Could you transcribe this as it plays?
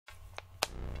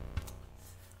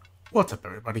What's up,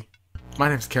 everybody? My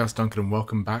name's Chaos Duncan, and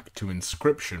welcome back to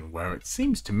Inscryption, where it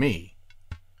seems to me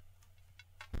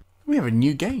we have a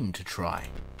new game to try.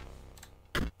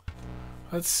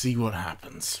 Let's see what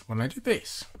happens when I do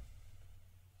this.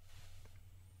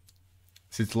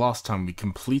 Since last time we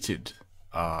completed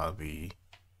the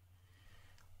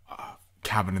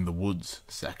cabin in the woods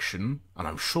section, and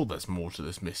I'm sure there's more to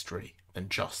this mystery than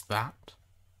just that.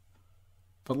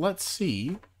 But let's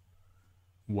see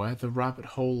where the rabbit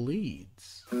hole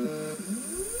leads.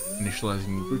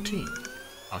 Initializing routine.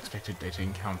 Unexpected data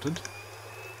encountered.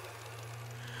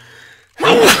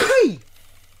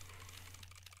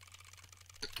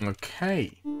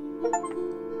 Okay.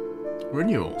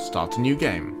 Renewal. Start a new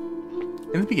game.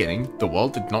 In the beginning, the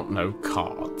world did not know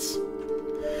cards.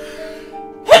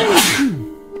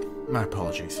 My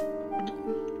apologies.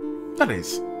 That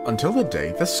is, until the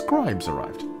day the scribes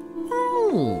arrived.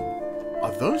 Oh,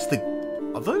 are those the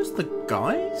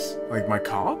guys? Like my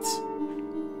cards?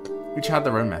 Which had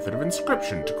their own method of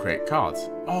inscription to create cards.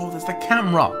 Oh, there's the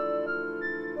camera!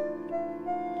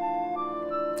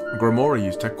 Grimora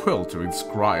used her quill to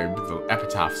inscribe the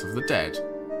epitaphs of the dead.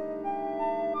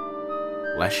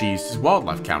 Leshy used his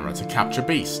wildlife camera to capture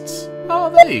beasts. Oh,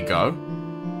 there you go.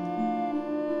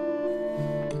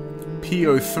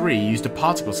 PO3 used a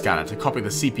particle scanner to copy the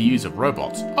CPUs of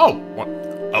robots. Oh, what?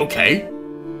 Okay.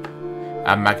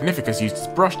 And Magnificus used his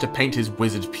brush to paint his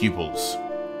wizard pupils.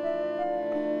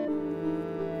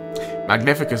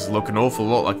 Magnificus looked an awful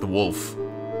lot like the wolf.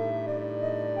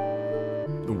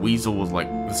 The weasel was like...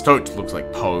 the stoat looks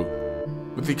like Poe.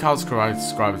 With the cards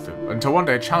scribes until one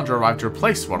day a challenger arrived to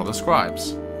replace one of the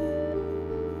scribes.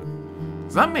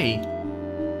 Is that me?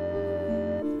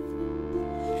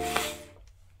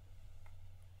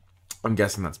 I'm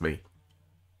guessing that's me.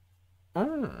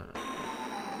 Ah.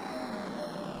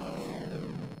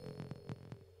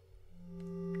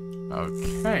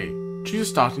 Okay. Choose a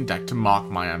starting deck to mark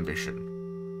my ambition.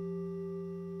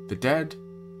 The dead,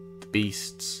 the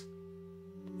beasts,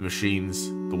 the machines,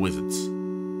 the wizards.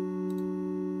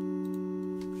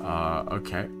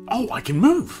 Okay. Oh, I can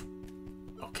move!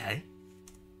 Okay.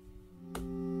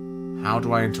 How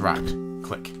do I interact?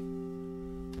 Click.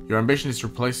 Your ambition is to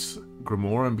replace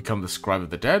Grimora and become the Scribe of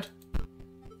the Dead.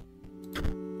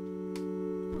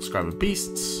 Scribe of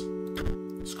Beasts.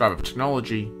 Scribe of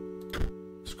Technology.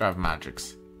 Scribe of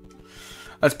Magics.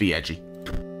 Let's be edgy.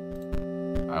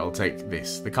 I will take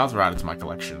this. The cards are added to my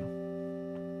collection.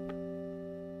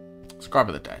 Scribe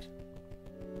of the Dead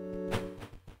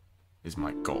is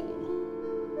my goal.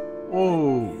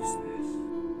 Oh,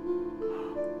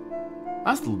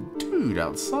 that's the dude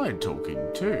outside talking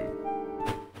too.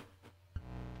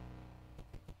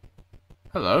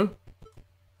 Hello,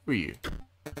 who are you?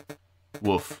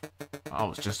 Woof. I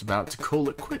was just about to call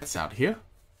it quits out here.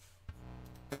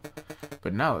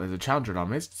 But now that there's a challenger in our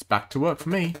midst, it's back to work for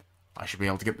me. I should be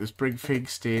able to get this brig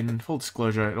fixed in. Full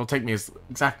disclosure, it'll take me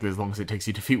exactly as long as it takes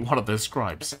you to defeat one of those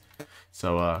scribes.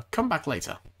 So, come back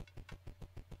later.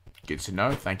 Good to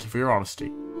know. Thank you for your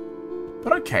honesty.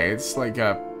 But okay, it's like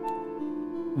a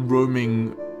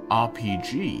roaming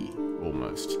RPG,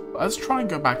 almost. Let's try and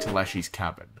go back to Leshy's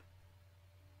cabin.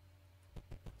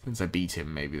 Since I beat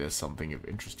him, maybe there's something of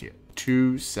interest here.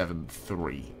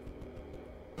 273.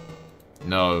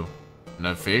 No.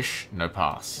 No fish, no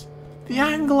pass. The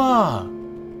angler!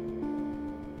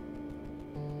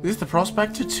 Is this the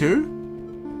prospector too?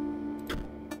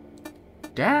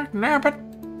 Dag nabbit!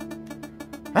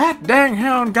 That dang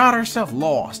hound got herself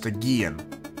lost again.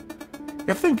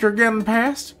 You think you're getting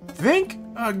past? Think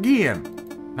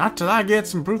again. Not till I get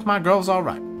some proof my girl's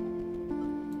alright.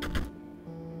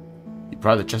 You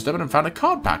pried the chest open and found a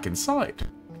card pack inside.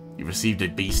 You received a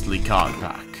beastly card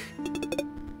pack.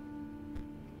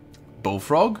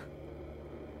 Bullfrog?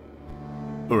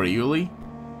 Uriuli?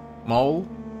 Mole?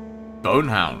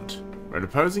 Bonehound. When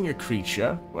opposing a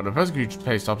creature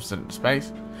placed opposite in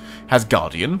space, has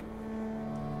Guardian.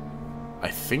 I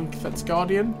think that's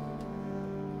Guardian.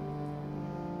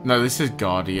 No, this is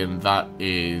Guardian. That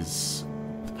is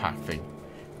the pack thing.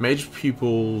 Mage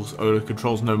Pupil's owner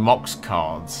controls no Mox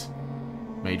cards.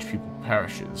 Mage Pupil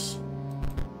perishes.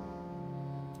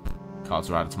 Cards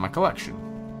are added to my collection.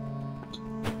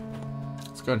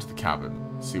 Let's go into the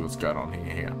cabin, see what's going on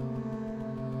here.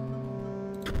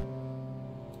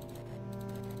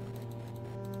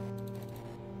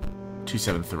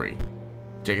 273.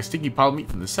 Take a sticky pile of meat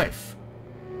from the safe.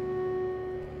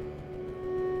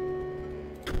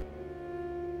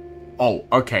 Oh,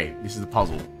 okay. This is the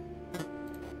puzzle.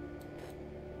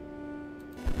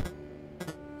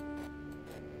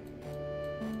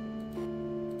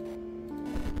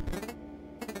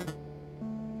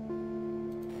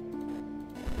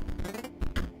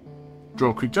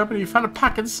 drawer creaked open and you found a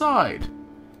pack inside.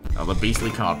 Another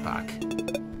beastly card pack.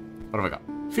 What have I got?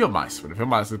 Field mice. When the field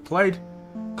mice is played,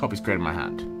 copies created in my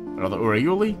hand. Another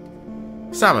Uriuli.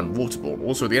 Salmon, waterborne.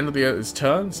 Also, at the end of its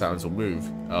turn, salmons will move.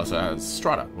 It also has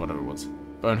Strata, whatever it was.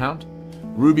 Bonehound.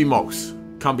 Ruby Mox.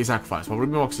 Can't be sacrificed. While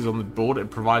Ruby Mox is on the board,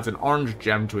 it provides an orange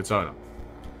gem to its owner.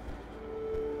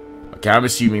 Okay, I'm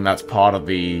assuming that's part of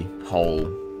the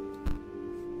whole...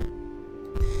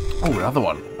 Oh, another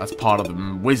one. That's part of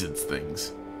the wizard's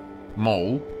things.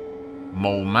 Mole.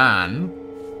 Mole Man.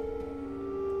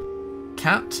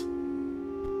 Cat.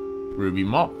 Ruby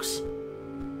Mox.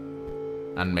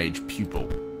 And Mage Pupil.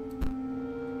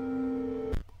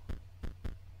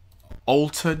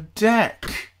 Alter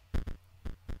deck.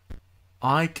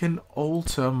 I can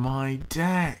alter my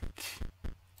deck.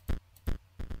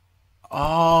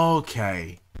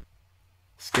 Okay.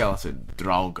 Skeleton.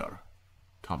 Draugr.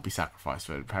 Can't be sacrificed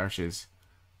when it perishes.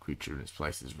 Creature in its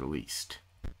place is released.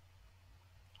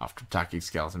 After attacking,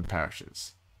 skeleton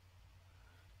perishes.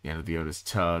 The end of the owner's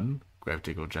turn.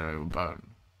 Gravedigger will generate a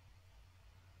bone.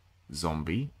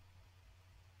 Zombie.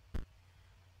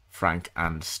 Frank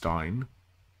and Stein.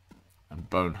 And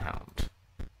Bonehound.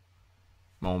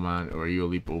 Mole Man,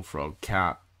 Uriuli, Bullfrog,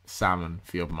 Cat, Salmon,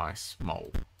 Field Mice,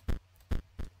 Mole.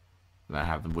 And I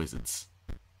have the wizards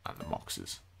and the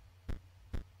moxes.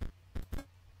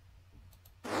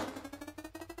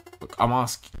 Look,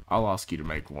 I'll ask you to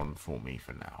make one for me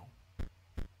for now.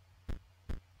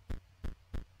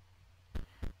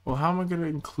 Well, how am I going to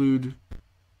include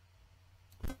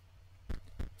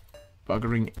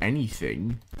buggering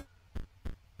anything?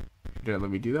 You don't let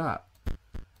me do that.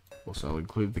 Also, I'll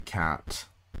include the cat.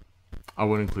 I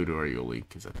won't include Uriuli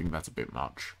because I think that's a bit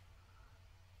much.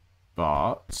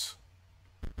 But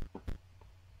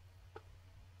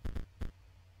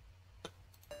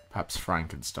perhaps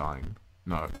Frankenstein.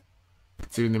 No.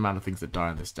 Considering the amount of things that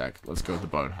die in this deck, let's go with the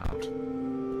Bonehound.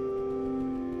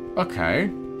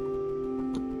 Okay.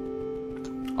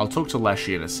 I'll talk to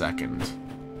Leshy in a second.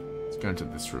 Let's go into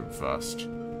this room first.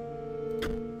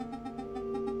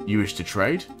 You wish to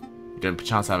trade? You don't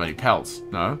perchance have any pelts?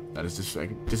 No, that is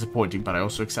disappointing, but I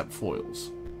also accept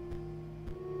foils.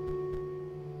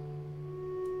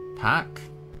 Pack.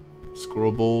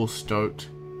 Squirrel Ball, Stoat,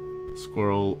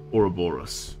 Squirrel,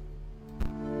 Ouroboros.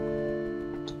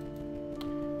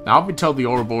 Now, I've been told the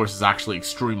Ouroboros is actually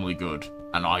extremely good,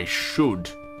 and I should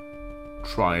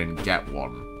try and get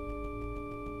one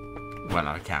when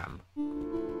I can.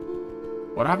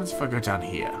 What happens if I go down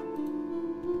here?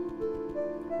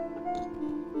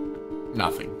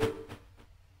 Nothing.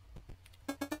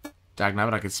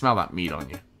 Dagnabbit, I can smell that meat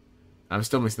on you. I'm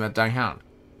still missing that dang hound.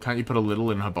 Can't you put a little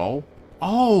in her bowl?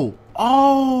 Oh!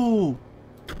 Oh!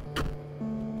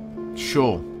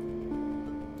 Sure.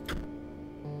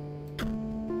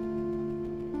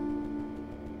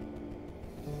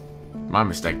 My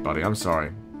mistake, buddy. I'm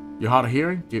sorry. You're hard of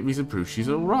hearing? Give me some proof she's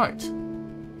alright.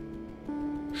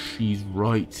 She's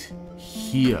right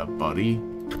here, buddy.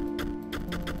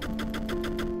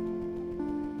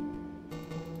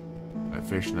 No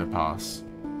fish, no pass.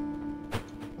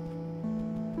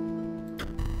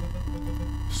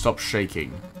 Stop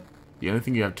shaking. The only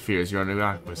thing you have to fear is your own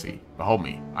inadequacy. Behold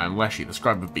me. I am Leshy, the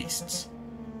scribe of beasts.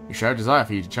 We share a desire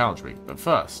for you to challenge me, but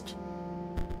first...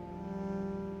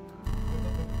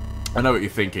 I know what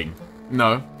you're thinking.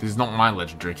 No, this is not my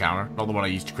legendary counter, not the one I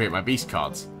used to create my beast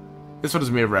cards. This one is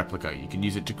a mere replica. You can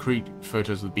use it to create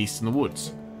photos of beasts in the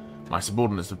woods. My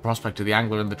subordinates, the prospector, the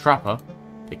angler, and the trapper,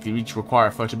 they can each require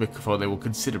a photo before they will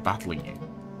consider battling you.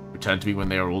 Return to me when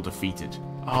they are all defeated.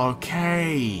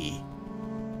 Okay.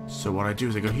 So what I do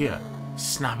is I go here,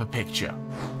 snap a picture.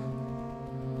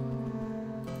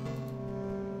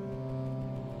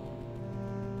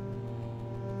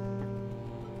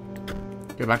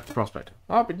 Go back to the prospector.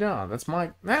 I'll be done. That's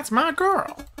my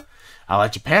girl. I'll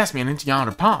let you pass me and into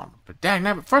yonder pond. But dang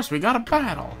that, but first we got a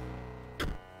battle.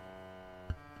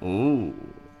 Ooh.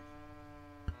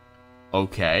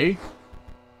 Okay.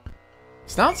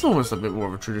 Sounds almost a bit more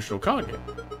of a traditional card game.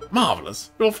 Marvelous.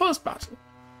 Your first battle.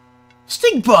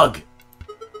 Stink bug!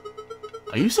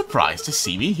 Are you surprised to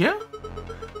see me here?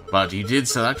 But you did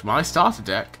select my starter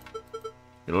deck.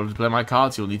 In order to play my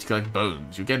cards, you'll need to collect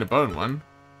bones. You get a bone one.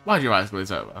 Why'd your eyes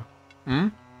glaze over?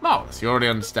 Marvelous, you already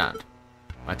understand.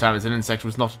 My time as an insect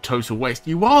was not a total waste.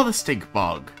 You are the stink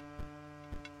bug.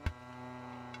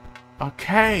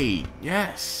 Okay,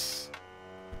 yes.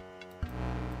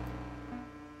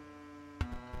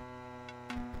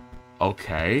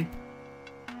 Okay.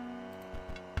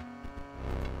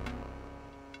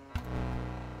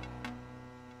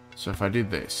 So if I did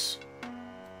this...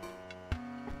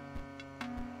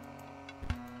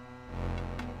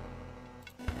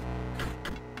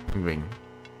 Moving.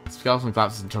 Skeleton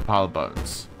collapses into a pile of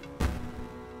bones.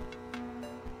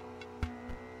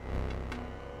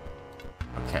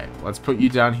 Okay, let's put you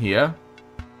down here.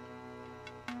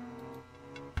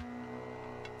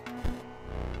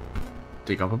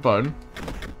 Dig up a bone.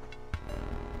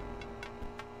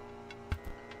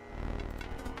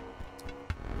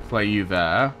 Play you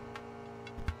there.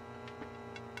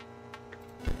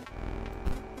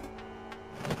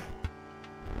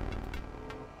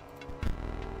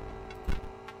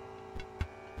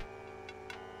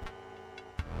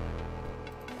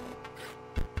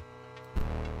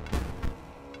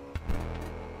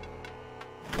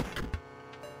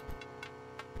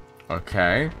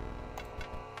 Okay.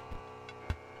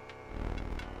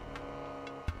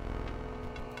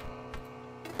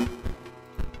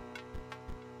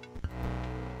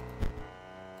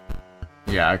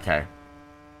 Yeah, okay.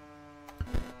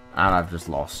 And I've just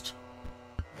lost.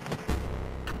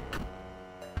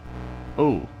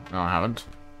 Oh, no I haven't.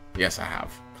 Yes, I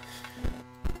have.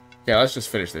 Yeah, let's just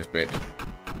finish this bit.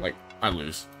 Like, I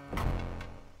lose.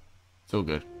 It's all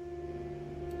good.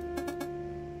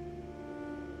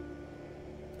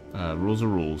 Rules are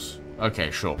rules. Okay,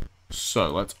 sure. So,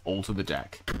 let's alter the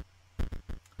deck.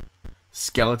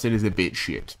 Skeleton is a bit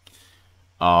shit.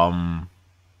 But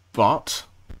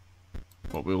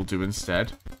what we'll do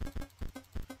instead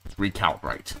is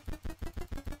recalibrate.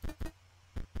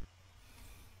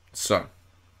 So,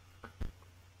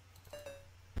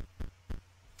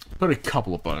 put a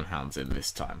couple of bone hounds in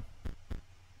this time.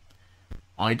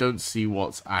 I don't see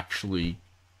what's actually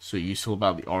so useful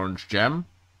about the orange gem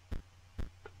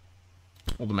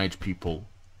or the mage people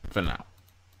for now.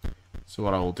 So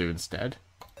what I will do instead,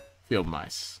 field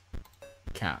mice,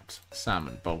 cat,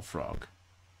 salmon, bullfrog,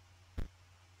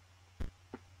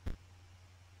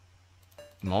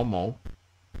 mole,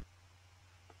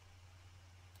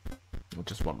 or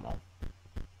just one mole,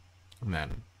 and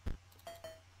then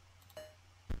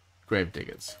grave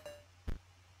diggers,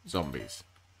 zombies,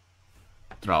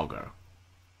 Draugr,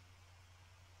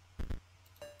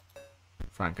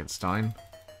 Frankenstein,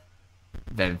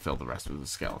 then fill the rest with the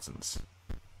skeletons.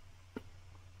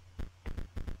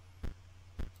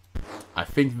 I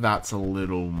think that's a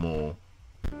little more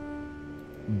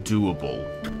doable.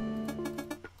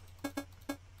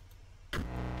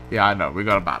 Yeah, I know, we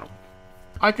got a battle.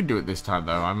 I could do it this time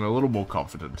though, I'm a little more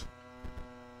confident.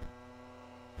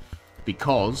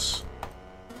 Because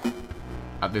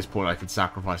at this point I could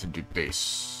sacrifice and do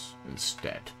this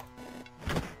instead.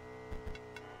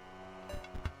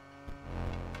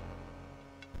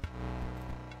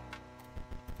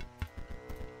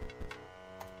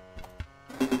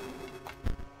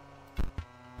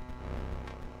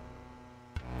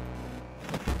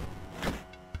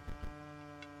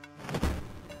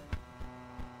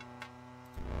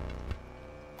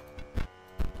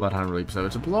 Bloodhound leaps over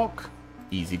to block.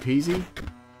 Easy peasy.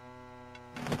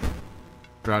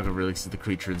 Dragon releases the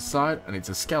creature inside, and it's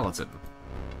a skeleton.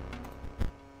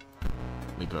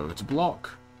 Leap over to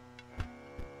block.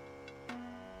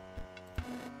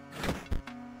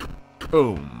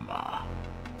 Boom.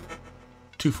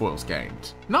 2 foils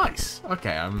gained. Nice!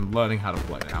 Okay, I'm learning how to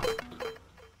play now.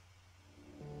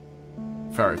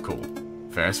 Very cool.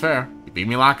 Fair is fair. You beat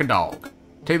me like a dog.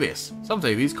 Take this. Some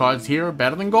say these cards here are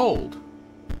better than gold.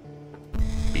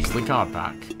 Beastly card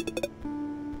pack.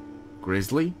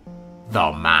 Grizzly.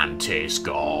 The Mantis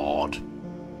God.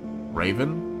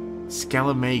 Raven.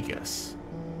 Skelemagus.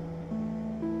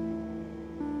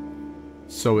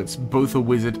 So it's both a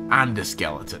wizard and a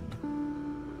skeleton.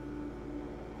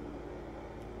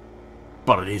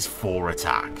 But it is 4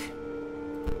 attack.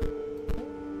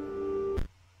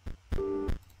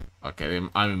 Okay,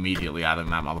 I'm immediately adding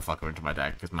that motherfucker into my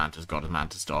deck because Mantis God is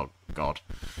Mantis God.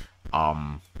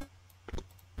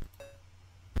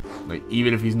 Like,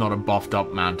 even if he's not a buffed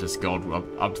up Mantis God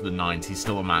up to the 9s, he's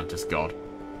still a Mantis God.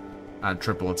 And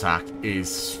triple attack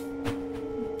is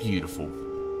beautiful.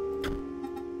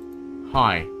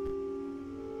 Hi.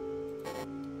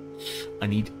 I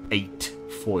need 8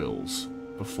 foils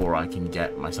before I can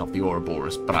get myself the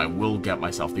Ouroboros, but I will get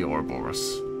myself the Ouroboros.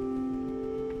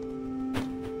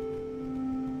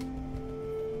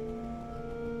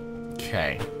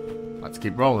 Okay. Let's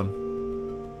keep rolling.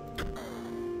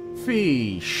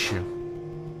 Fish.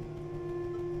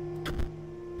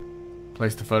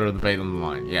 Place the photo of the bait on the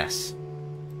line. Yes.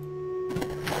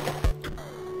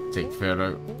 Take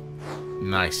photo.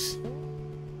 Nice.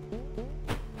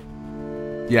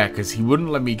 Yeah, because he wouldn't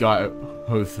let me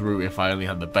go through if I only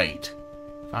had the bait.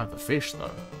 If I have the fish, though.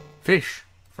 Fish.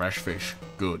 Fresh fish.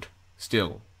 Good.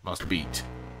 Still. Must beat.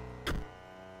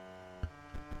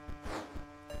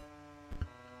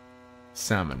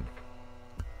 Salmon.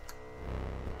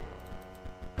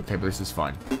 Okay, but this is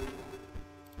fine.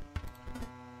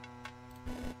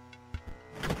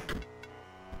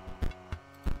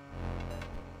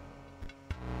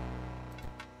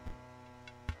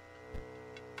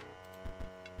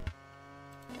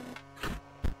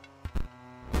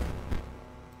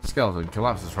 Skeleton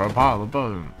collapses from a pile of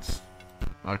bones.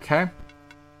 Okay.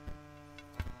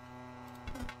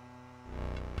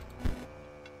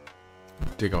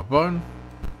 Dig off bone.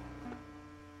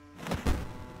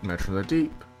 Emerge from the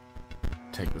deep.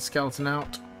 Take the skeleton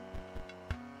out.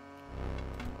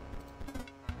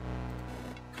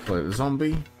 Play the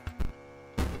zombie.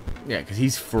 Yeah, because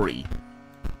he's free.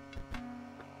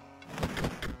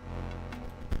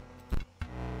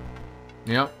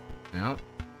 Yep. Yep.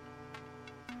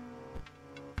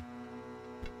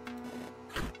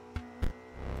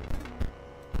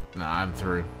 Nah, I'm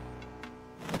through.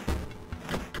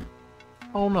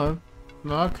 Oh no.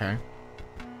 No, okay.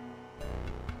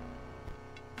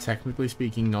 Technically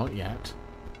speaking, not yet.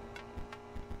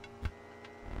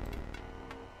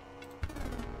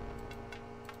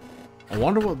 I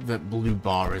wonder what that blue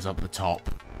bar is up the top.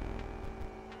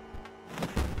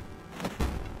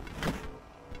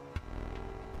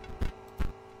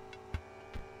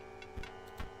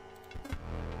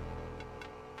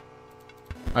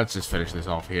 Let's just finish this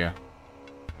off here.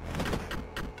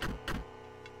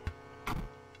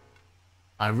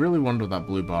 I really wonder what that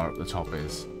blue bar at the top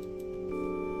is.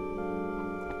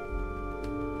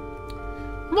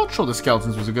 I'm not sure the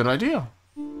skeletons was a good idea.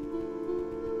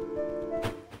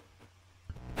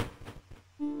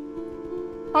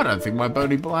 I don't think my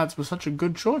bony lads were such a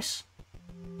good choice.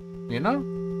 You know?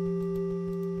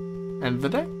 End of the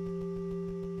day.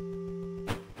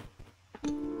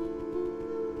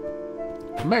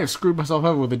 I may have screwed myself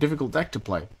over with a difficult deck to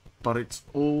play, but it's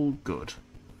all good.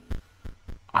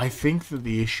 I think that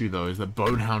the issue, though, is that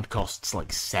Bonehound costs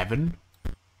like 7.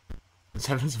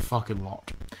 7's a fucking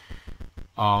lot.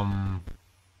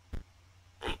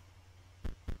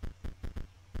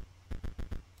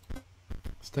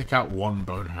 Let's take out one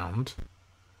Bonehound.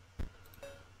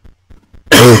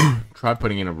 Try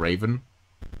putting in a Raven.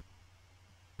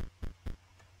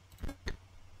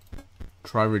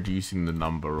 Try reducing the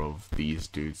number of these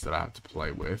dudes that I have to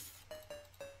play with.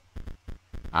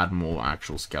 Add more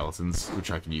actual skeletons, which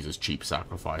I can use as cheap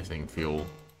sacrificing fuel.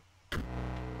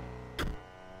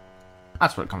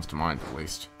 That's what comes to mind, at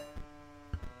least.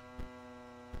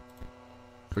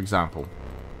 For example.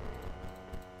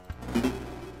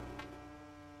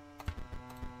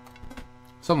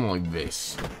 Something like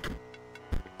this.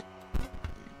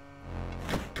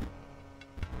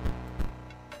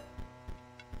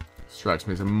 Strikes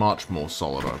me as a much more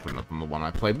solid opener than the one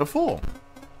I played before.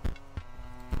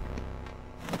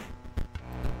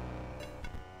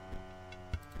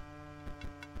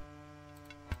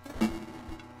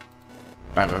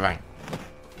 Bang, bang, bang.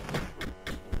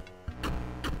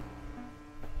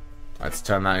 Let's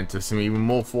turn that into some even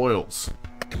more foils.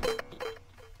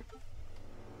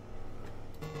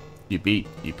 You beat,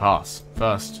 you pass.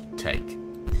 First, take.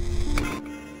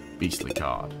 Beastly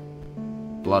card.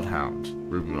 Bloodhound,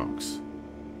 Ruby Rocks.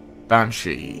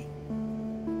 Banshee.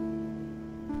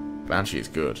 Banshee is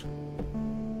good.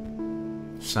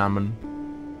 Salmon,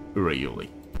 Urayuli.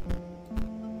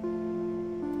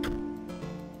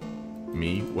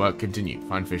 Me, work continue.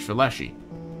 Find fish for Leshy.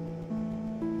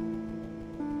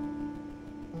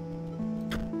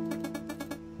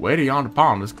 Way to yonder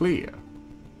pond is clear.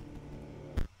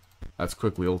 Let's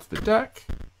quickly alter the deck.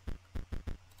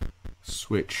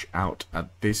 Switch out. At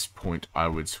this point, I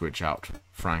would switch out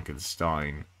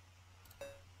Frankenstein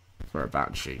for a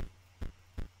Banshee.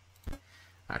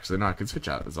 Actually, no, I could switch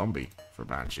out a zombie for a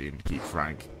Banshee and keep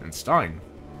Frank and Stein.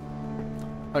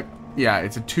 Like, yeah,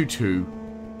 it's a 2-2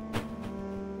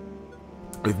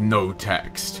 with no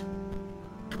text.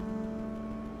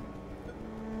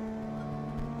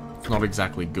 It's not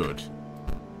exactly good.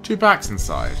 2 packs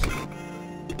inside.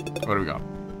 What do we got?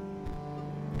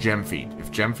 Gem Fiend.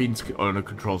 If Gem Fiend's owner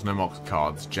controls no more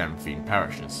cards, Gem Fiend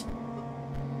perishes.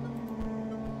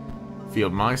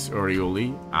 Field Mice,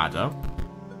 Urioli, Adder.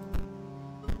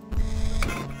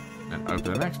 Then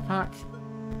open the next pack.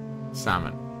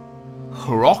 Salmon.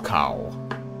 Rock Owl.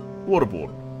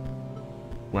 Waterboard.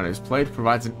 When it is played, it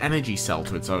provides an energy cell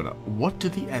to its owner. What do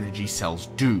the energy cells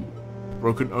do?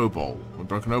 Broken Obol. When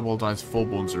Broken Obol dies, 4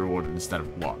 bones are rewarded instead of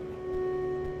 1.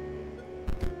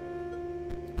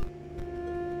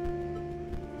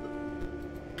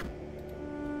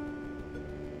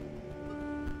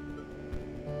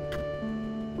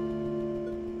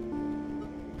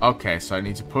 Okay, so I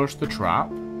need to push the trap.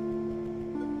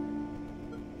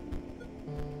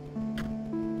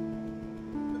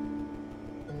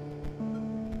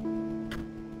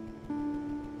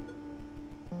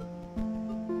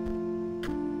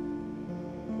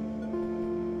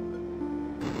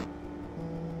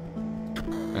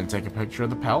 take a picture of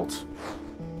the pelt.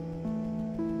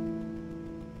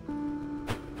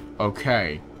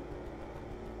 Okay.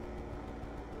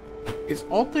 It's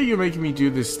odd that you're making me do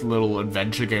this little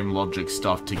adventure game logic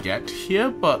stuff to get here,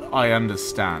 but I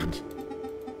understand.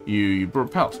 You brought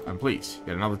a pelt, and please,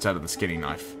 get another set of the skinning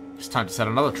knife. It's time to set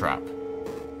another trap.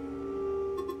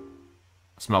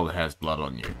 I smell the hare's blood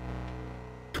on you.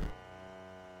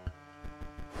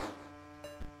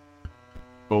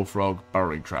 Bullfrog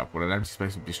burrowing trap. When an empty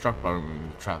space would be struck by removing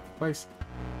the trap in place.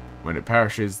 When it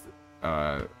perishes,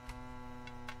 opponent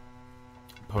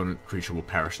creature will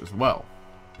perish as well.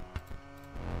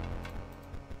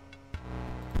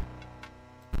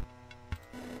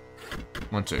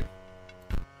 One, two.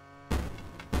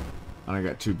 And I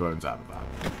get 2 bones out of that.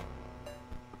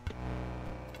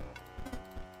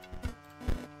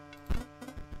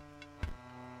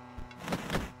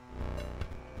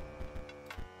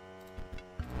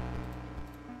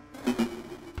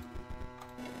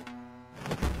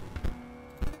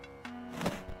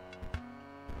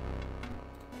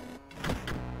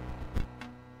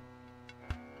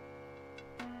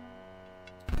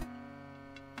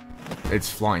 It's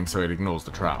flying, so it ignores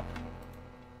the trap.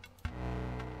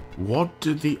 What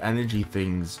do the energy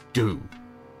things do?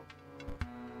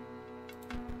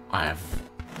 I have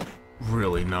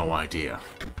really no idea.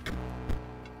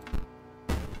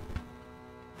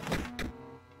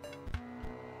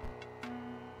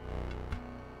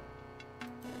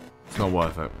 It's not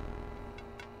worth it.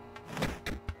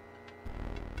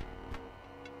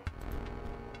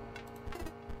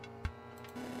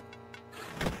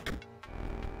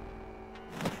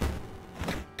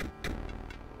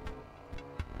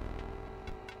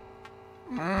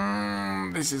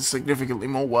 This is significantly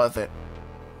more worth it.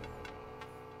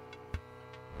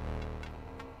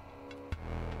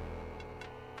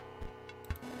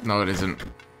 No, it isn't.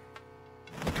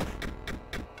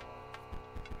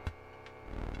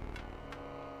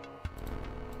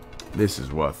 This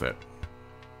is worth it.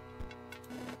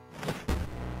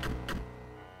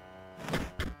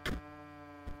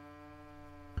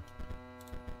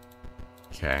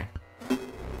 Okay.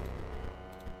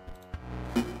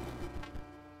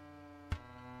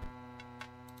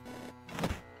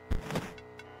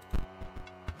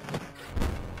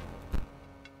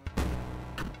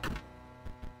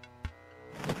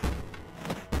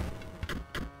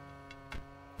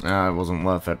 It wasn't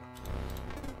worth it.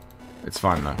 It's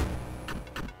fine though.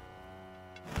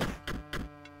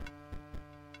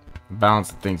 The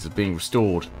balance of things is being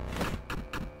restored.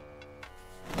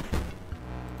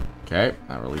 Okay,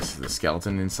 that releases the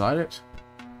skeleton inside it.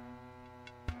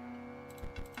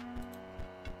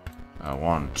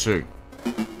 1, 2.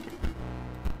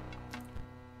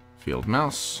 Field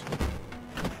mouse.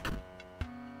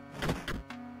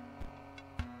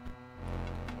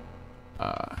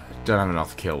 Don't have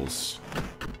enough kills.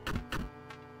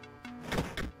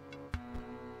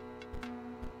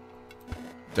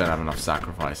 Don't have enough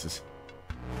sacrifices.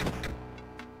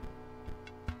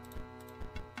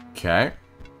 Okay.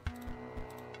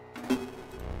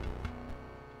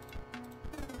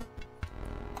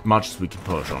 Much as we can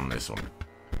push on this one.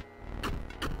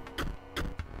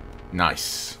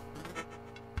 Nice.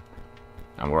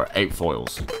 And we're at 8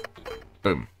 foils.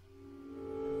 Boom.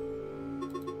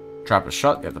 Trap is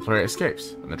shut, yet the player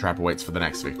escapes, and the trapper waits for the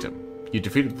next victim. You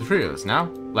defeated the 3 of us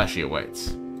now. Leshy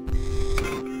awaits.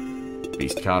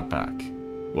 Beast card pack.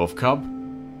 Wolf Cub.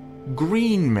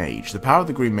 Green Mage. The power of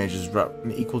the Green Mage is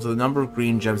equal to the number of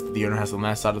green gems that the owner has on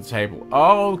their side of the table.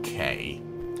 Okay.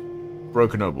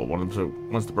 Broken Obol.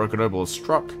 Once the Broken Obol is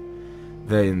struck,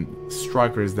 then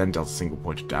Striker is then dealt a single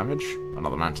point of damage.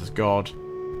 Another Mantis God.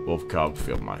 Wolf Cub.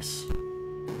 Field Mice.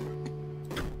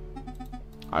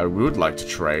 I would like to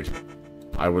trade.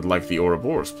 I would like the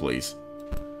Ouroboros, please.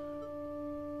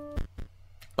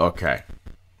 Okay.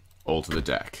 All to the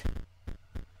deck.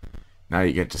 Now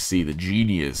you get to see the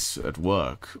genius at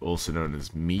work, also known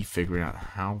as me figuring out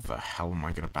how the hell am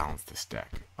I going to balance this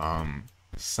deck.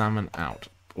 Salmon out.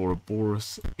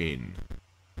 Ouroboros in.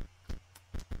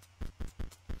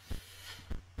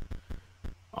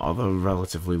 Are there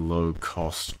relatively low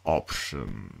cost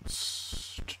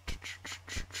options?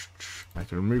 I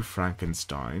can remove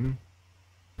Frankenstein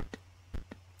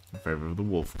in favor of the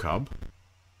Wolf Cub.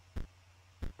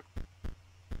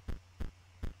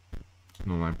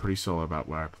 No, I'm pretty solid about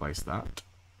where I place that.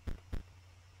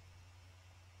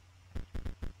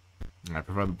 I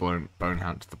prefer the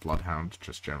Bonehound to the Bloodhound,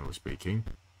 just generally speaking.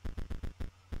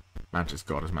 Mantis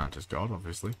God is Mantis God,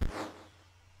 obviously.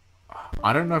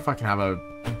 I don't know if I can have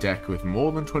a deck with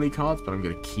more than 20 cards, but I'm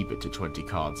going to keep it to 20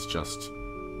 cards just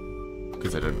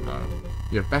because I don't know.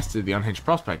 You have bested the unhinged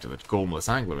prospector, the gormless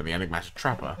angler, and the enigmatic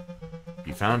trapper.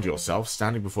 You found yourself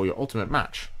standing before your ultimate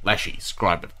match. Leshy,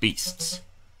 scribe of beasts.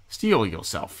 Steel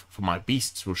yourself, for my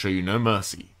beasts will show you no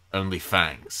mercy, only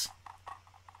fangs.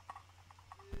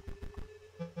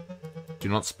 Do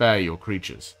not spare your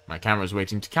creatures. My camera is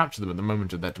waiting to capture them at the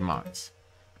moment of their demise.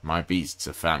 My beasts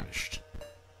are famished.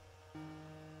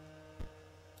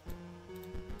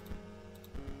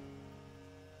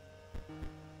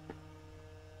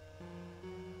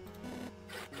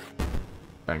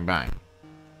 Bang bang.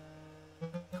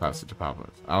 Classic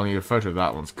department. I'll need a photo of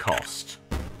that one's cost.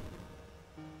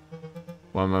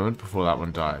 One moment before that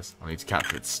one dies. I'll need to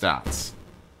capture its stats.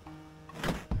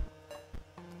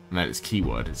 And then its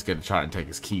keyword. It's going to try and take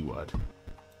its keyword.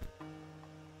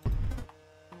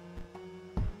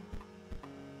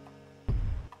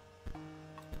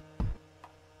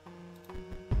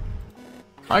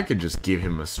 I could just give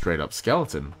him a straight up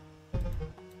skeleton.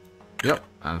 Yep,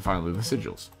 and finally the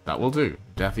sigils. That will do.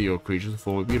 Death of your creatures will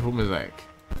form a beautiful mosaic.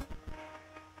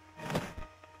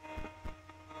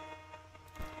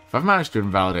 If I've managed to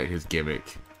invalidate his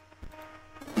gimmick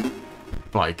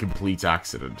by complete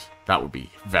accident, that would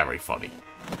be very funny.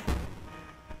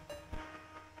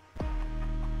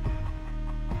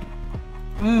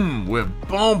 We're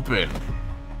bumping!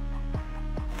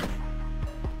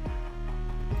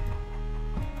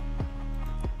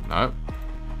 No.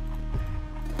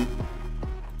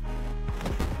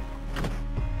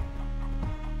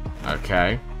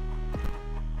 Okay.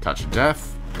 Touch of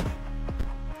death.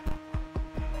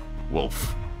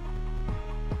 Wolf.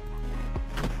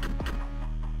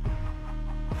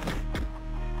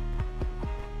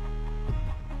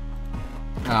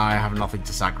 I have nothing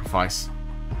to sacrifice.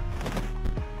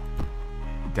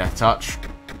 Death touch.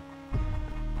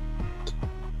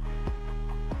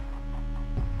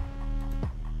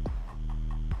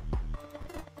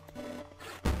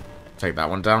 Take that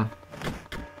one down.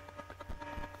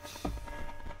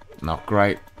 Not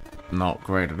great. Not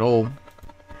great at all.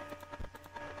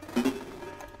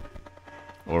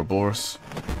 Ouroboros.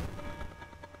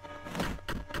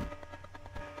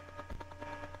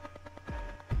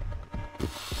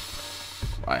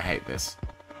 I hate this.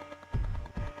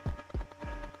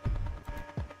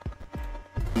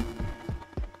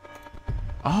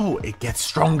 Oh, it gets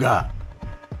stronger.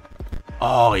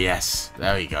 Oh, yes.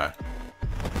 There we go.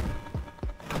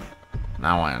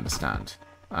 Now I understand.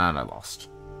 And I lost.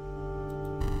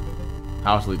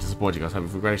 How utterly disappointing. I was hoping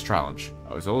for the greatest challenge.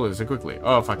 Oh, it's all so quickly.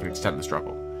 Oh, if I can extend the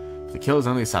struggle. If the kill is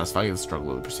only satisfying, the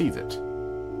struggle that precedes it.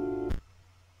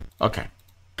 Okay.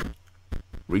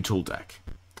 Retool deck.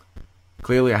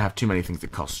 Clearly I have too many things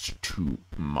that cost too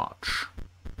much.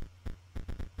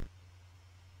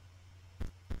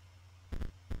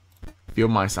 Field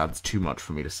Mice adds too much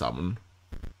for me to summon.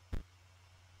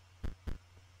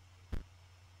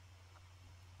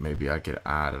 Maybe I could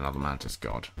add another Mantis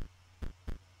God.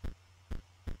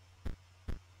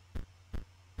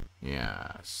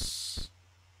 Yes.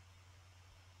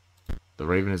 The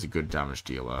Raven is a good damage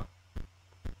dealer.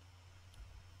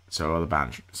 So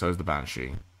is the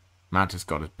Banshee. Mantis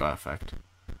God is perfect.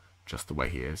 Just the way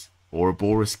he is.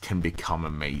 Ouroboros can become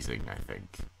amazing, I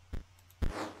think.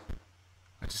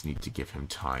 I just need to give him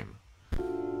time.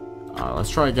 Let's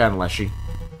try again, Leshy.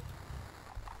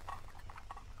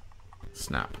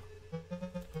 Snap.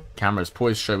 Camera's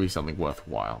poised to show me something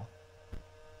worthwhile.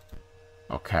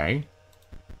 Okay.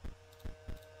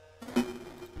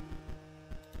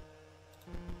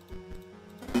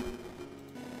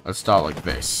 Let's start like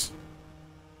this.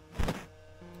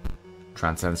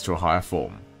 Transcends to a higher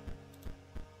form.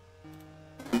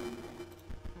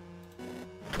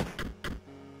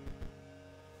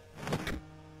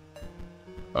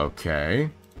 Okay.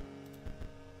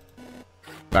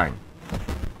 Bang.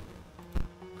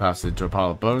 Pass it into a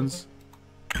pile of bones.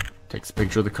 Takes a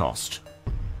picture of the cost.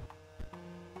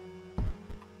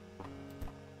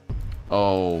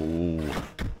 Oh.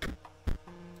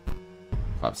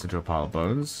 Claps into a pile of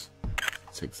bones.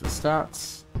 Takes the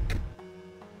stats.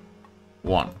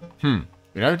 1. You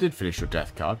never did finish your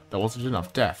death card. There wasn't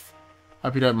enough death.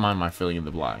 Hope you don't mind my filling in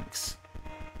the blanks.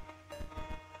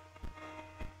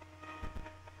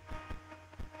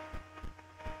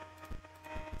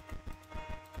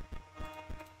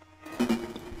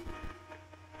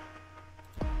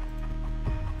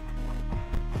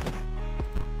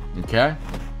 Okay.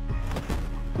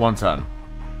 1 turn.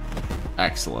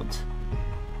 Excellent.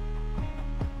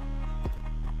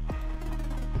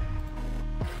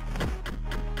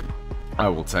 I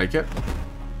will take it.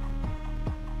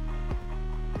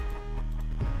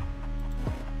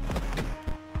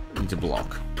 Need to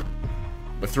block.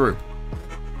 We're through.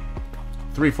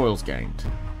 3 foils gained.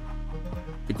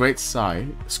 The great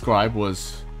scribe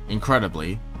was,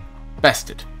 incredibly,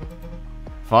 bested.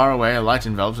 Far away, a light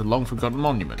envelops a long-forgotten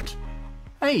monument.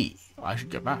 Hey, I should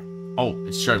go back. Oh,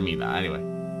 it's showing me that anyway.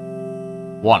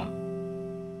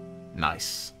 1.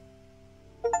 Nice.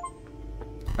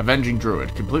 Avenging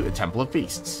Druid, complete the Temple of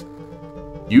Beasts.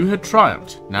 You had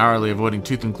triumphed. Narrowly avoiding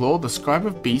Tooth and Claw, the Scribe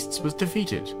of Beasts was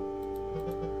defeated.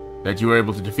 That you were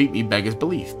able to defeat me beggars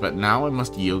belief, but now I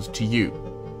must yield to you.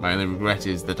 My only regret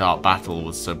is that our battle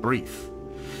was so brief.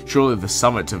 Surely the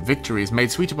summit of victory is made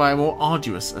sweeter by a more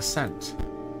arduous ascent.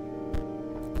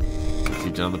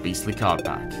 You've done the beastly card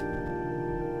pack.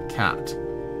 Cat.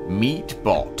 Meat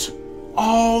bot.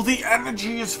 Oh, the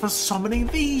energy is for summoning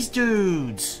these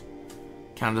dudes!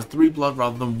 Count as 3 blood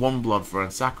rather than 1 blood for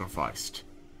unsacrificed.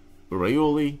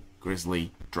 Urioli,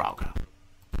 Grizzly, Draugr.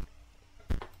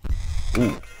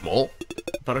 Ooh, more?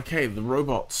 But okay, the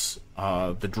robots,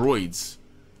 the droids,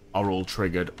 are all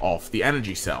triggered off the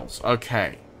energy cells.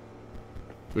 Okay.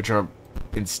 Which are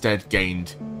instead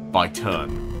gained by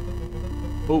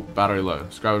turn. Oh, battery low.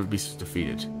 Scribe of Beast is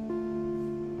defeated.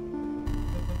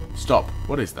 Stop.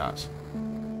 What is that?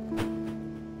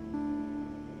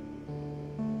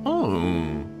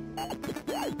 Oh.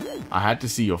 I had to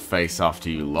see your face after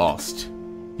you lost.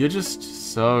 You're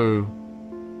just so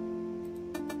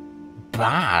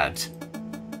bad.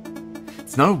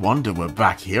 It's no wonder we're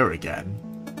back here again.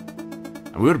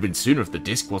 And we would have been sooner if the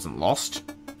disc wasn't lost.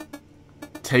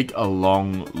 Take a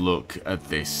long look at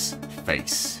this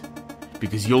face,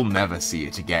 because you'll never see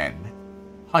it again.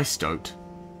 Hi, Stoat.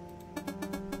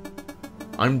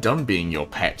 I'm done being your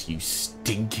pet, you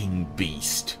stinking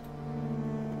beast.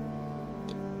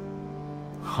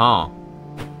 Huh.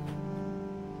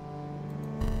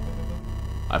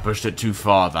 I pushed it too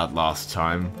far that last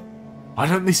time. Why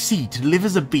don't they see to live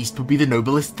as a beast would be the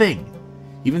noblest thing?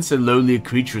 Even so lowly a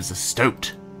creature as a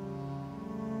stoat.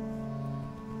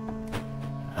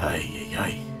 Ay, ay,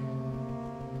 ay.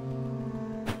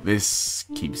 This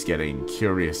keeps getting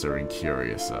curiouser and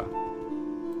curiouser.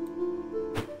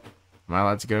 Am I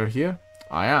allowed to go here?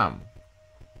 I am.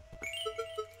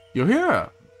 You're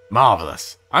here!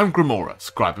 Marvellous! I'm Grimora,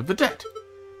 Scribe of the Dead.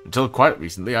 Until quite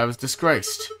recently I was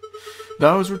disgraced.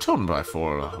 Though I was returned by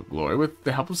for glory with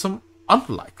the help of some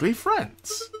unlikely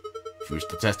friends. If you wish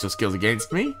to test your skills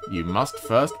against me, you must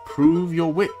first prove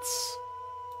your wits.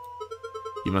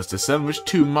 You must discern which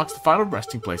tomb marks the final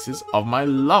resting places of my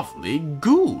lovely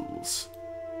ghouls.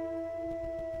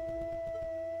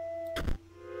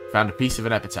 Found a piece of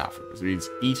an epitaph. It reads,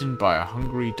 eaten by a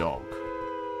hungry dog.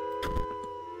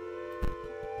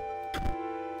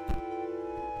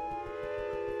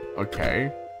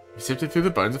 Okay. We sifted through the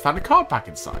bones and found a card pack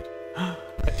inside. A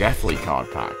deathly card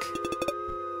pack.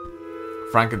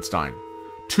 Frankenstein.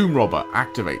 Tomb Robber.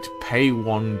 Activate. Pay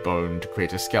 1 bone to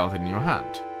create a skeleton in your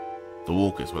hand. The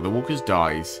Walkers. When the Walkers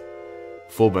dies,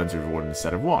 4 bones are rewarded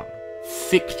instead of 1.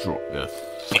 Thick draw. The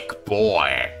thick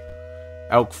boy.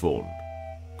 Elk Fawn.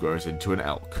 Grows into an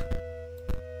elk.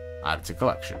 Add to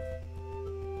collection.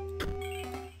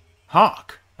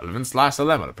 Hark! A living slice of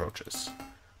lemon approaches.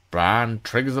 Bran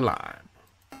triggers a lime.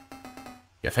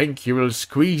 You think you will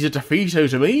squeeze a defeat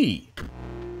out of me?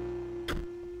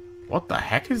 What the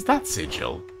heck is that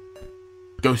sigil?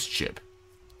 Ghost ship.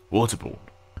 Waterborne.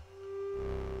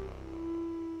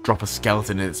 Drop a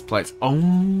skeleton in its place.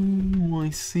 Oh,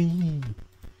 I see.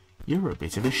 You're a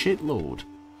bit of a shitlord.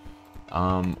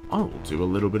 I'll do a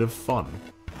little bit of fun.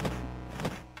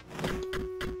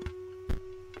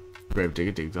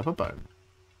 Gravedigger digs up a bone.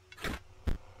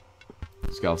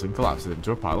 Skeleton collapses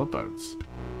into a pile of bones.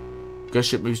 Ghost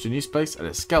ship moves to a new space, and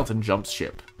a skeleton jumps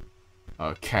ship.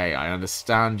 Okay, I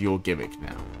understand your gimmick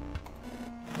now.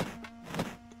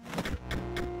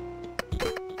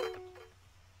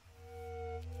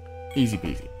 Easy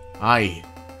peasy. Aye,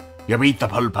 you beat the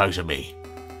pulp out of me.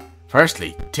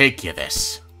 Firstly, take you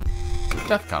this.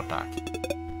 Death card pack.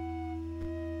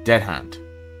 Dead hand.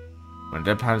 When a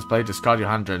dead hand is played, discard your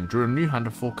hand and draw a new hand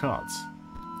of 4 cards.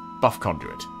 Buff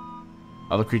Conduit.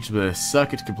 Other creatures with a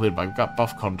circuit completed by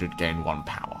Buff Conduit gain 1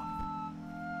 power.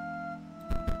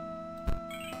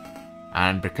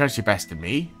 And because you're besting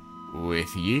me,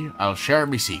 with you, I'll share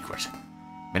me secret.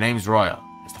 My name's Royal.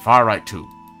 It's the far right too.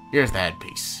 Here's the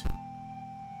headpiece.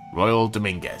 Royal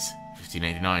Dominguez,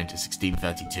 1589 to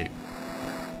 1632.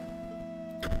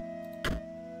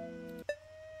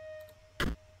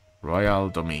 Royal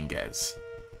Dominguez.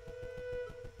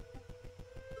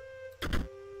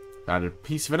 Found a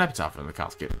piece of an epitaph in the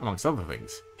casket, amongst other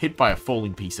things. Hit by a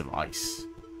falling piece of ice.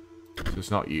 So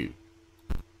it's not you.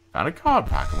 Found a card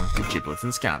pack amongst the giblets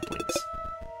and scantlings.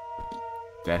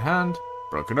 Dead hand,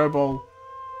 broken obol,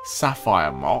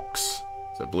 Sapphire Mox.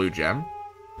 It's a blue gem.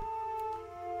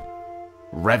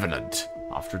 Revenant.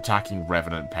 After attacking,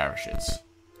 Revenant perishes.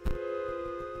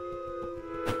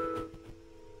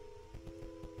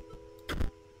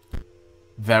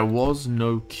 There was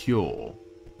no cure.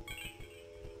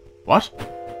 What?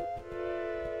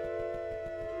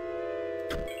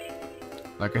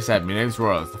 Like I said, my name's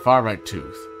Royal. It's the far right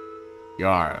tooth.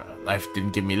 Your life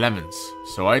didn't give me lemons,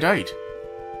 so I died.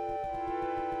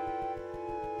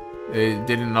 It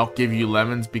did it not give you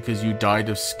lemons because you died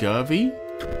of scurvy?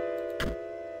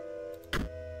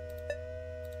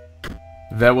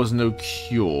 There was no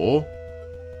cure.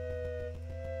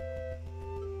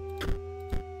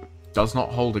 Does not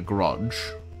hold a grudge.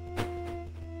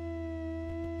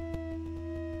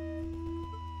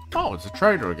 Oh, it's a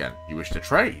trader again. You wish to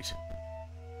trade?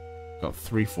 Got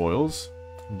 3 foils.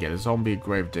 You can get a zombie, a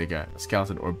gravedigger, a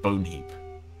skeleton, or a bone heap.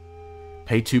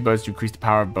 Pay 2 bones to increase the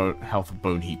power of health of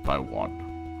bone heap by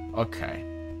 1. Okay.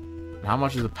 And how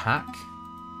much is a pack?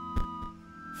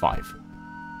 5.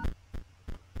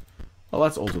 Well,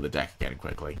 let's alter the deck again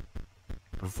quickly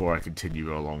before I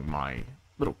continue along my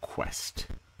little quest.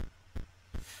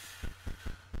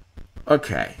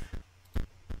 Okay.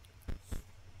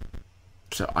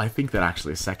 So I think that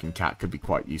actually a second cat could be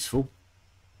quite useful.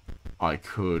 I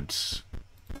could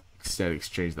instead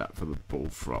exchange that for the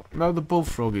bullfrog. No, the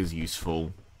bullfrog is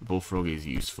useful. The bullfrog is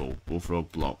useful.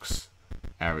 Bullfrog blocks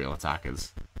aerial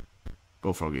attackers.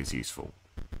 Bullfrog is useful.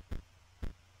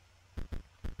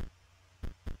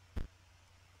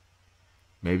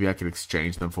 Maybe I could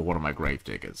exchange them for one of my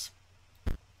gravediggers.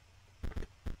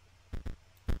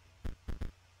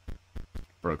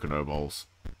 Broken obols.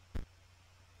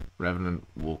 Revenant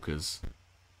walkers.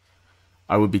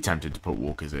 I would be tempted to put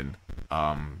walkers in.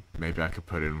 Maybe I could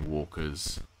put in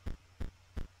walkers.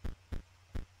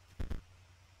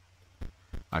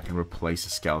 I can replace a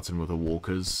skeleton with a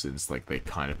walkers since like they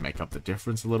kind of make up the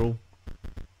difference a little.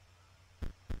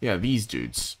 Yeah, these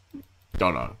dudes.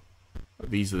 Don't know.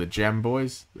 These are the gem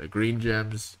boys. They're green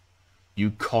gems.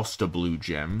 You cost a blue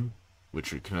gem,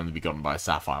 which can only be gotten by a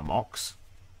sapphire mox.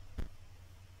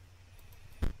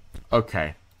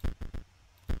 Okay.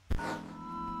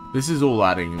 This is all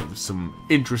adding some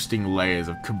interesting layers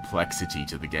of complexity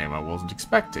to the game I wasn't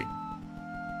expecting.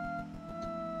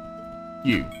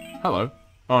 You. Hello.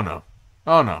 Oh no.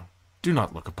 Oh no. Do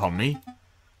not look upon me.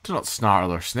 Do not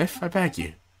snarl or sniff, I beg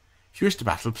you. If you wish to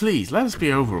battle, please, let us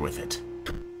be over with it.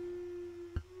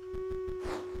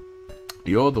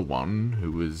 You're the one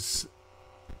who was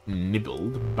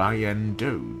nibbled by an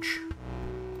doge.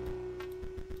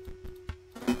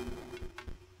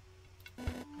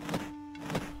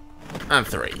 And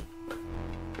 3.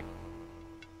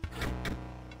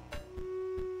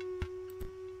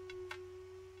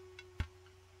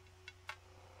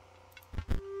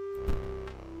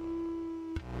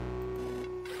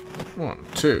 One,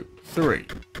 2, 3.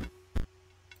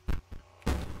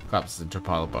 Collapses into a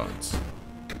pile of bones.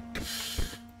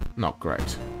 Not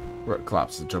great.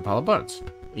 Collapses into a pile of bones.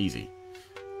 Easy.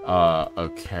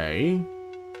 Okay.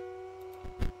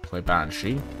 Play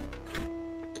Banshee.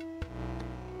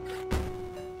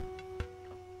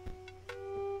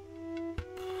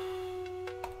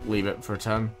 Leave it for a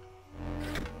turn.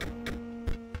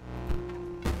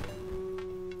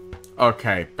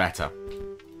 Okay, better.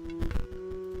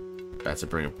 Better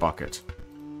bring a bucket.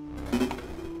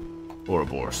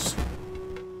 Ouroboros.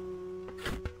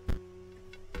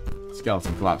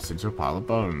 Skeleton collapsed into a pile of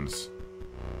bones.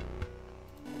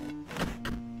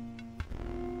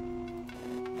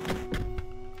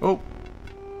 Oh!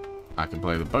 I can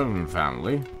play the Bone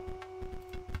family.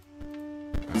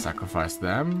 And sacrifice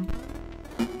them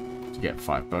to get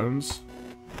 5 bones.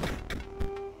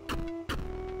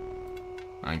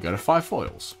 And go to 5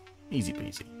 foils. Easy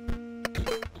peasy.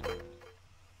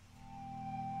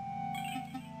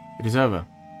 It is over.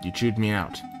 You chewed me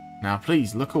out. Now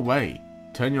please, look away.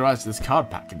 Turn your eyes to this card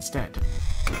pack instead.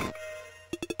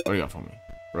 What do you got for me?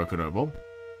 Broken Obol.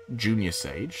 Junior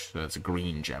Sage. So that's a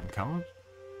green gem card.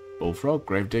 Bullfrog.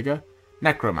 Gravedigger.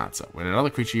 Necromancer. When another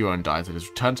creature you own dies, it is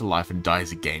returned to life and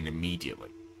dies again immediately.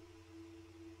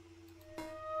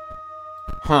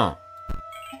 Huh.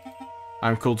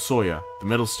 I'm called Sawyer. The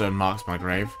middle stone marks my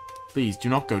grave. Please, do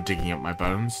not go digging up my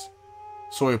bones.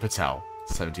 Sawyer Patel.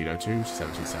 1702 to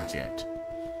 1778.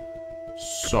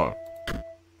 So,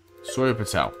 Sawyer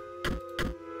Patel.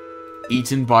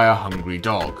 Eaten by a hungry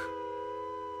dog.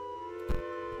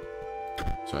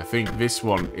 So I think this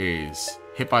one is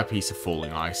hit by a piece of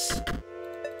falling ice.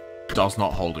 Does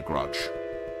not hold a grudge.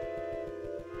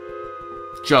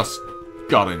 Just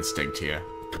gut instinct here.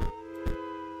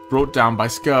 Brought down by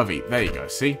scurvy. There you go,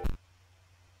 see?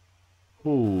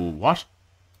 Ooh, what?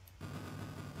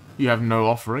 You have no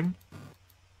offering?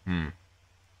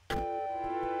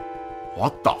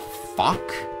 What the fuck?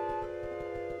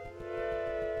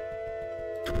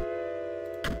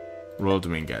 Royal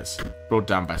Dominguez. Brought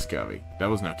down by scurvy. There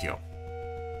was no cure.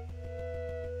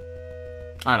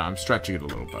 I know, I'm stretching it a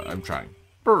little bit. I'm trying.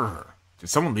 Brr. Did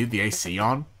someone leave the AC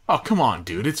on? Oh, come on,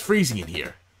 dude. It's freezing in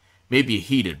here. Maybe a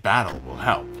heated battle will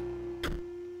help.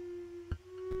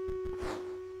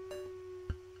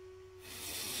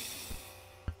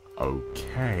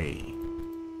 Okay.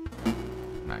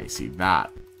 Now you see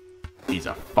that is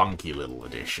a funky little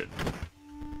addition.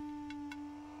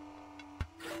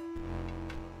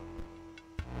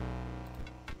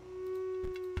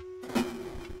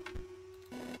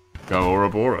 Go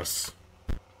Ouroboros.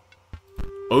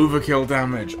 Overkill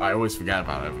damage. I always forget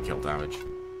about overkill damage.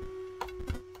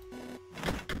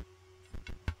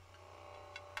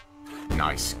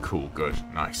 Nice. Cool. Good.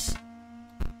 Nice.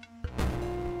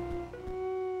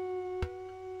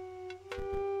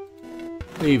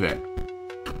 Leave it.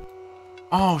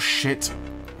 Oh, shit.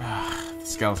 The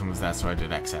skeleton was there, so I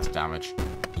did excess damage.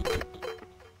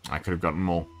 I could have gotten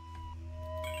more.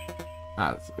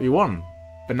 You won.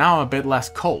 But now I'm a bit less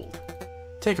cold.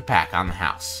 Take a pack on the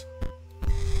house.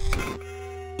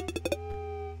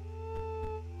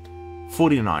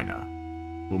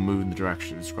 49er will move in the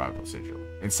direction described on sigil.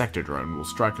 Insector drone will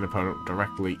strike an opponent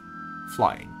directly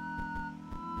flying.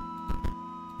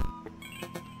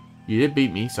 You did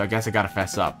beat me, so I guess I gotta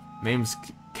fess up. Name's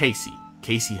Casey.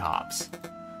 Casey Hobbs.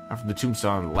 I'm from the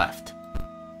tombstone on the left.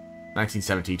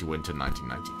 1970 to winter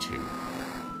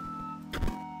 1992.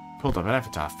 Pulled up an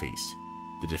epitaph piece.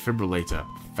 The defibrillator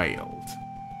failed.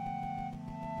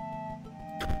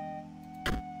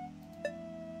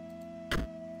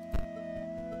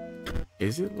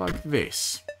 Is it like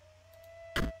this?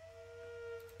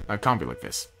 No, it can't be like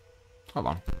this. Hold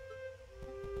on.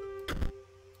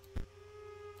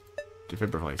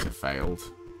 Defibrillator failed.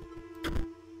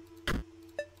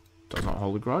 Does not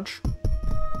hold a grudge.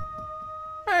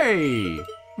 Hey!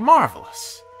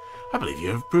 Marvelous! I believe you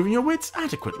have proven your wits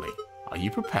adequately. Are you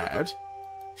prepared?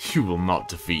 You will not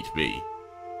defeat me.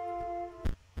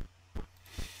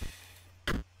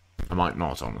 I might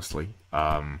not, honestly.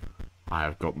 I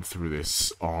have gotten through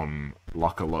this on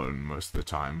luck alone most of the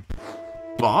time.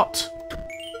 But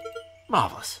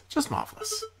marvelous. Just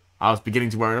marvelous. I was beginning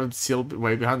to worry I'd sealed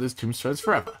away behind those tombstones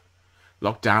forever.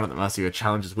 Locked down at the mercy of your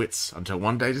challenger's wits until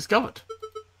one day discovered.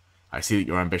 I see that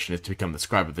your ambition is to become the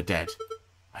scribe of the dead.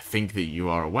 I think that you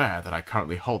are aware that I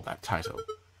currently hold that title.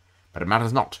 But it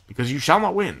matters not, because you shall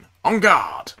not win. On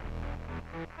guard!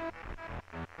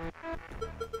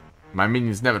 My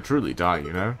minions never truly die,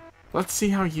 you know. Let's see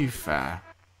how you fare.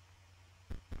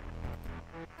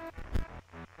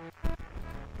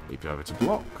 Leap over to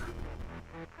block.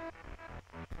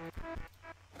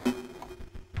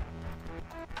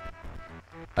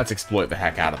 Let's exploit the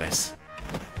heck out of this.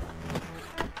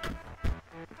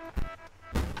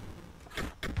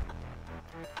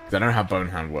 I don't know how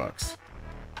Bonehand works.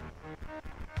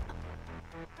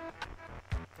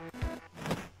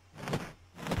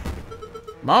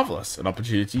 Marvelous! An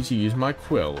opportunity to use my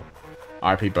quill.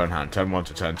 RP Bonehand, turn 1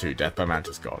 to turn 2, death by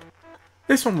Mantis God.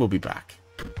 This one will be back.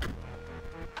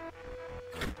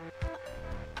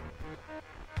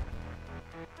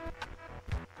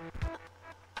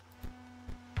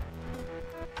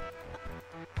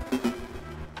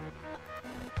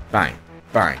 Bang,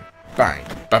 bang, bang,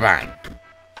 ba-bang.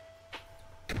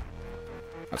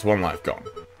 That's one life gone.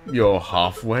 You're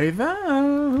halfway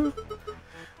there.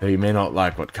 Though you may not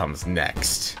like what comes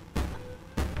next.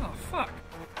 Oh, fuck.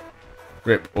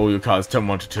 Rip, all your cards, turn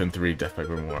 1 to turn 3, death by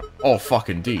Grimoire. Oh, fuck,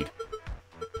 indeed.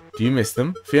 Do you miss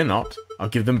them? Fear not. I'll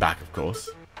give them back, of course.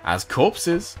 As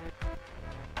corpses.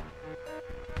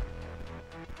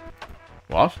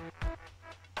 What?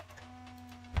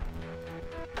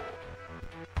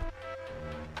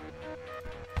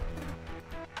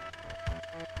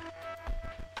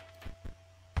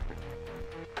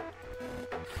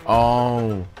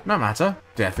 Oh, no matter.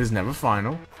 Death is never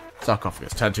final.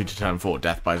 Sarcophagus, turn 2 to turn 4,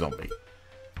 death by zombie.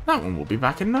 That one will be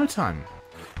back in no time.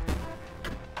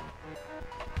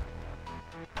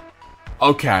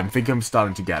 Okay, I think I'm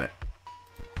starting to get it.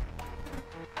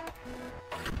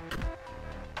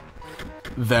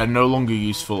 They're no longer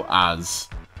useful as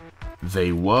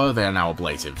they were. They are now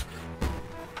ablative.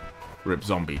 Rip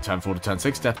zombie, turn 4 to turn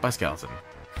 6, death by skeleton.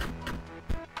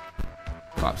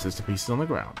 Collapses to pieces on the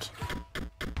ground.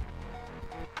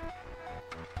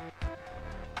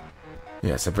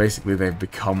 Yeah, so basically they've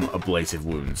become ablative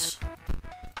wounds.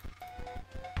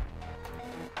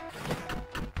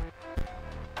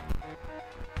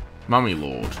 Mummy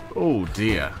Lord. Oh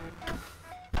dear.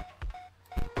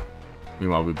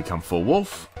 Meanwhile, we become full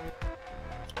wolf.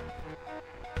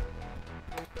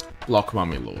 Block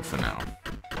Mummy Lord for now.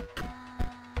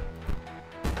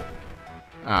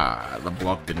 Ah, the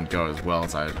block didn't go as well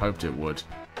as I had hoped it would.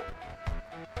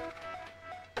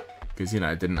 Because, you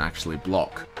know, it didn't actually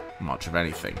block much of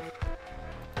anything.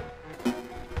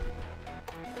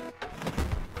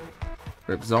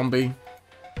 Rip Zombie.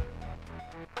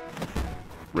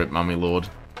 Rip Mummy Lord.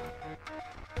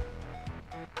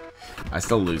 I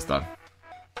still lose though.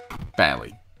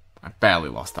 Barely. I barely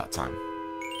lost that time.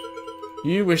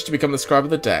 You wish to become the scribe of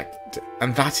the deck,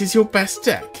 and that is your best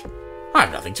deck. I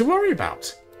have nothing to worry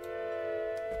about.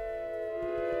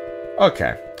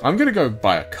 Okay, I'm going to go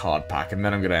buy a card pack and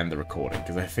then I'm going to end the recording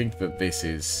because I think that this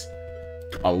is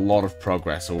a lot of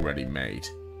progress already made.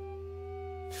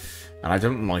 And I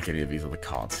don't like any of these other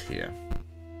cards here.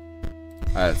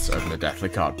 Let's open the Deathly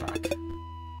card pack.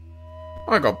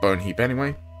 I got Bone Heap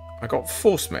anyway. I got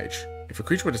Force Mage. If a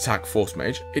creature would attack Force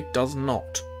Mage, it does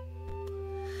not.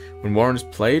 When Warren is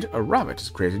played, a rabbit is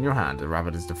created in your hand. The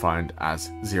rabbit is defined as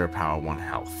 0 power, 1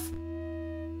 health.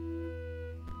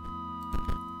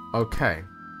 Okay.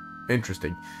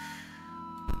 Interesting.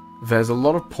 There's a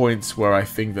lot of points where I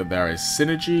think that there is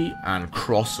synergy and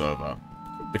crossover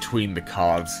between the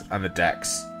cards and the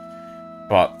decks.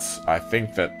 But I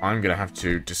think that I'm going to have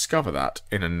to discover that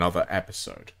in another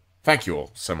episode. Thank you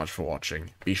all so much for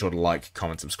watching. Be sure to like,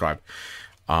 comment, subscribe.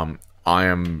 I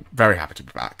am very happy to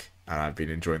be back, and I've been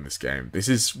enjoying this game. This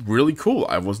is really cool.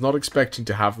 I was not expecting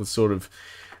to have the sort of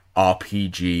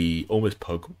RPG, almost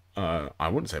Pokemon. I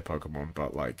wouldn't say Pokemon,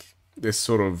 but like this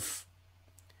sort of,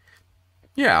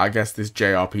 yeah, I guess this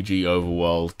JRPG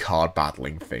overworld card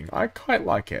battling thing. I quite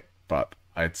like it, but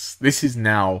this is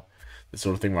now the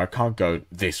sort of thing where I can't go,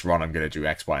 this run I'm going to do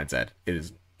X, Y, and Z. It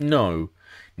is, no,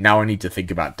 now I need to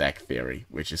think about deck theory,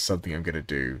 which is something I'm going to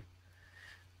do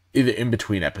either in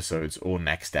between episodes or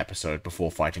next episode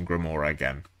before fighting Grimora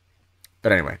again.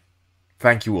 But anyway,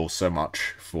 thank you all so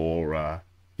much for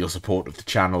your support of the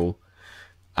channel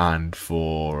and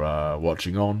for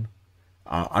watching on.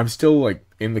 I'm still, like,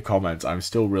 in the comments, I'm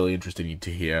still really interested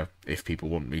to hear if people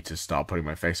want me to start putting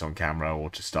my face on camera or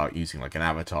to start using, like, an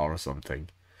avatar or something.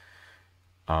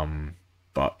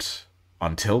 But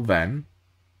until then,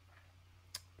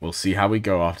 we'll see how we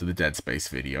go after the Dead Space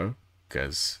video,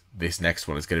 because this next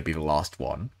one is going to be the last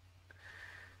one.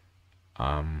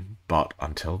 But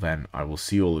until then, I will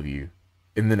see all of you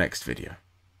in the next video.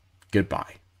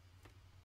 Goodbye.